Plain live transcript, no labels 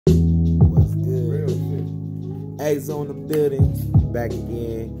Eggs on the building, back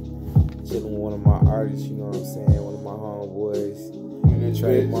again. Chilling with one of my artists, you know what I'm saying? One of my homeboys,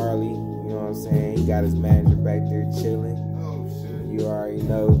 Trey Marley, you know what I'm saying? He got his manager back there chilling. Oh shit. You already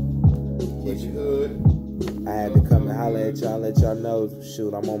know. But you good. I had to come and holler at y'all, let y'all know.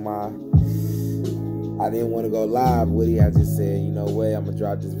 Shoot, I'm on my. I didn't want to go live with it. I just said, you know what, I'm gonna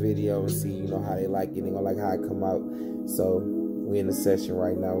drop this video and see, you know, how they like it. They gonna like how it come out. So we in the session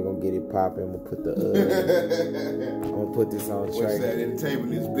right now. We're gonna get it popping. I'm gonna put the I'm gonna put this on Trey. What's that? Entertainment,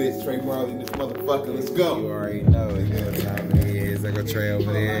 this bitch, Trey Marley, this motherfucker. Let's go. You already know it. You know what time it is. I got Trey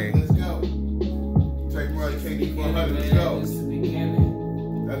over there. Let's go. Trey Marley, KD 400. Let's go. It's the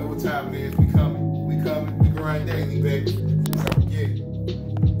beginning. I know what time it is. We coming. We grind daily, baby. That's how we get it.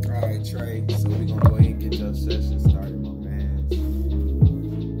 Alright, Trey. So we gonna go ahead and get your session started, my man.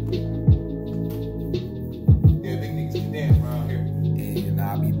 Yeah, big niggas can dance around here. And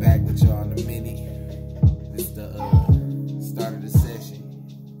I'll be back with y'all in a minute. This is the start of the session.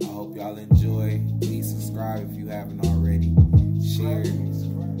 I hope y'all enjoy. Please subscribe if you haven't already. Share.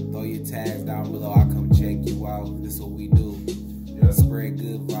 Throw your tags down below. I'll come check you out. This is what we do. Spread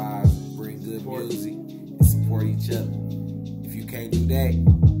good vibes, bring good music, and support each other. If you can't do that,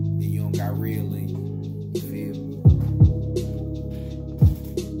 then you don't got real in you. You feel me?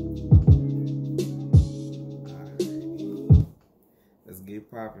 Alright. Let's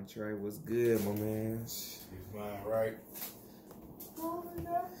get popping, Trey. What's good, my man? It's mine, right?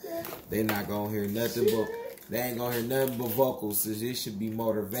 They not gonna hear nothing but vocals. So this should be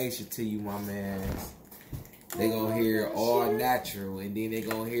motivation to you, my man. They gonna hear all natural, and then they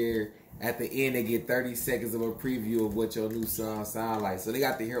gonna hear at the end they get 30 seconds of a preview of what your new song sound like. So they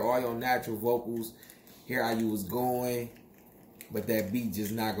got to hear all your natural vocals, hear how you was going, but that beat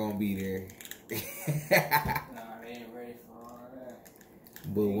just not gonna be there. Nah, they ain't ready for all that.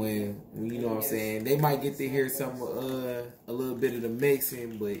 But when you know what I'm saying, they might get to hear some a little bit of the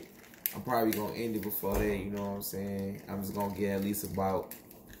mixing, but I'm probably gonna end it before that. You know what I'm saying? I'm just gonna get at least about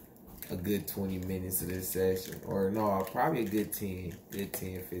a good 20 minutes of this session. Or no, probably a good 10,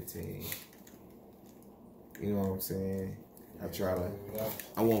 15. You know what I'm saying?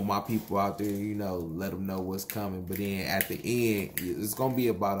 I want my people out there, you know, let them know what's coming. But then at the end, it's going to be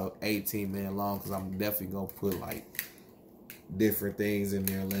about a 18-minute long, because I'm definitely going to put like different things in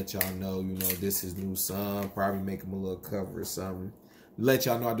there and let y'all know, you know, this is new song. Probably make them a little cover or something. Let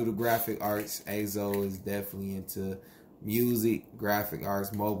y'all know I do the graphic arts. Azo is definitely into music, graphic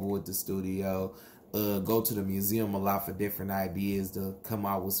arts, mobile with the studio. Go to the museum a lot for different ideas to come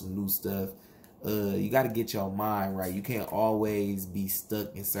out with some new stuff. You got to get your mind right. You can't always be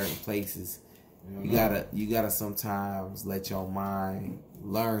stuck in certain places. You gotta sometimes let your mind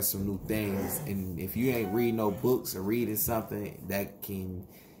learn some new things. And if you ain't reading no books or reading something that can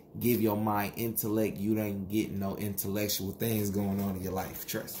give your mind intellect, you ain't getting no intellectual things going on in your life.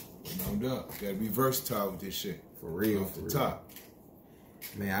 Trust me. No doubt. Gotta be versatile with this shit. For real. Off the top.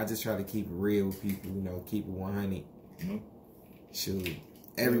 Man, I just try to keep it real with people, you know, keep it 100. Shoot.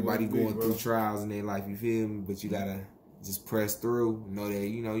 Everybody going through trials in their life, you feel me? But you gotta just press through. Know that,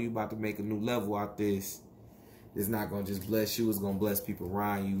 you know, you about to make a new level out this. It's not gonna just bless you, it's gonna bless people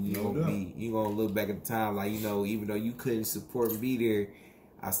around you. You gonna look back at the time like, you know, even though you couldn't support and be there,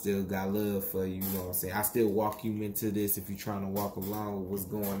 I still got love for you, you know what I'm saying? I still walk you into this if you're trying to walk along with what's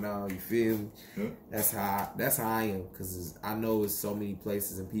going on, you feel me? That's how I am, because I know it's so many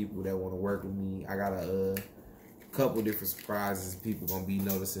places and people that want to work with me. I got a couple different surprises people going to be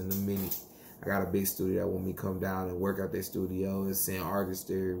noticing in a minute. I got a big studio that want me to come down and work out their studio and send artists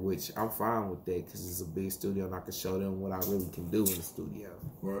there, which I'm fine with that because it's a big studio and I can show them what I really can do in the studio.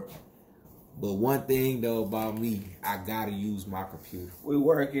 Right. But one thing though about me, I gotta use my computer. We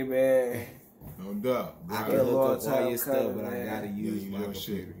working, man. No doubt. I can look up all your stuff, but I gotta use my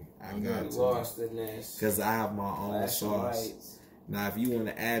computer. I got to. Lost in this. Because I have my own sauce. Now, if you want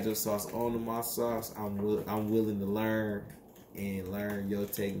to add your sauce onto my sauce, I'm willing to learn and learn your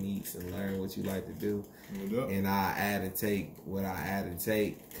techniques and learn what you like to do. No doubt. And I add and take what I add and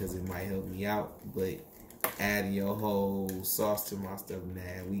take because it might help me out. But adding your whole sauce to my stuff,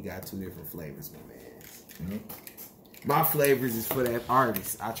 nah, we got two different flavors, my man. My flavors is for that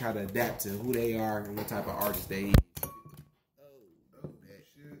artist. I try to adapt to who they are and what type of artist they is. Oh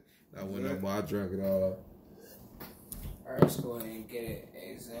shit. I went up, I drunk it all. Alright, let's go ahead and get it.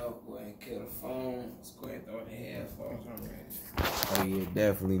 Example, go ahead and kill the phone. Let's go ahead and throw the headphones. I'm ready. Oh yeah,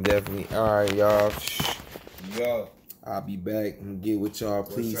 definitely. Alright, y'all. Yo. I'll be back and get with y'all.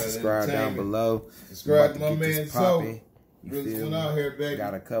 Please subscribe down below. Subscribe to my man So. You feel me? Out here, baby.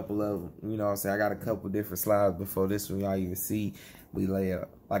 Got a couple of, you know what I'm saying? I got a couple different slides before this one y'all even see. We lay up.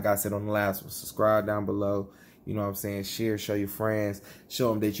 Like I said on the last one, subscribe down below. You know what I'm saying? Share, show your friends. Show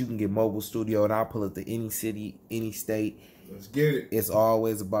them that you can get mobile studio, and I'll pull up to any city, any state. Let's get it. It's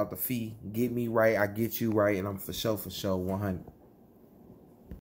always about the fee. Get me right, I get you right, and I'm for sure 100.